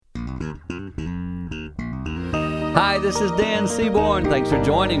Hi, this is Dan Seaborn. Thanks for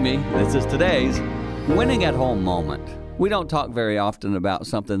joining me. This is today's Winning at Home moment. We don't talk very often about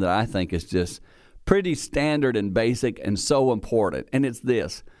something that I think is just pretty standard and basic and so important, and it's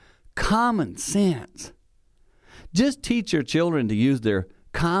this: common sense. Just teach your children to use their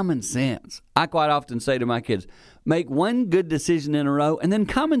common sense. I quite often say to my kids, make one good decision in a row, and then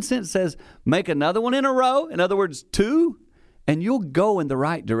common sense says make another one in a row. In other words, two. And you'll go in the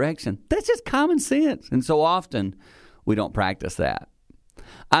right direction. That's just common sense. And so often, we don't practice that.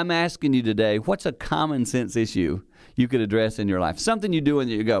 I'm asking you today, what's a common sense issue you could address in your life? Something you do and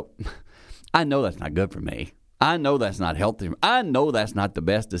you go, I know that's not good for me. I know that's not healthy. I know that's not the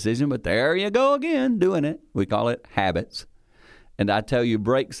best decision, but there you go again, doing it. We call it habits. And I tell you,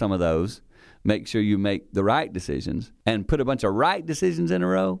 break some of those. Make sure you make the right decisions and put a bunch of right decisions in a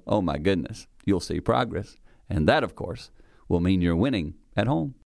row. Oh, my goodness. You'll see progress. And that, of course, will mean you're winning at home.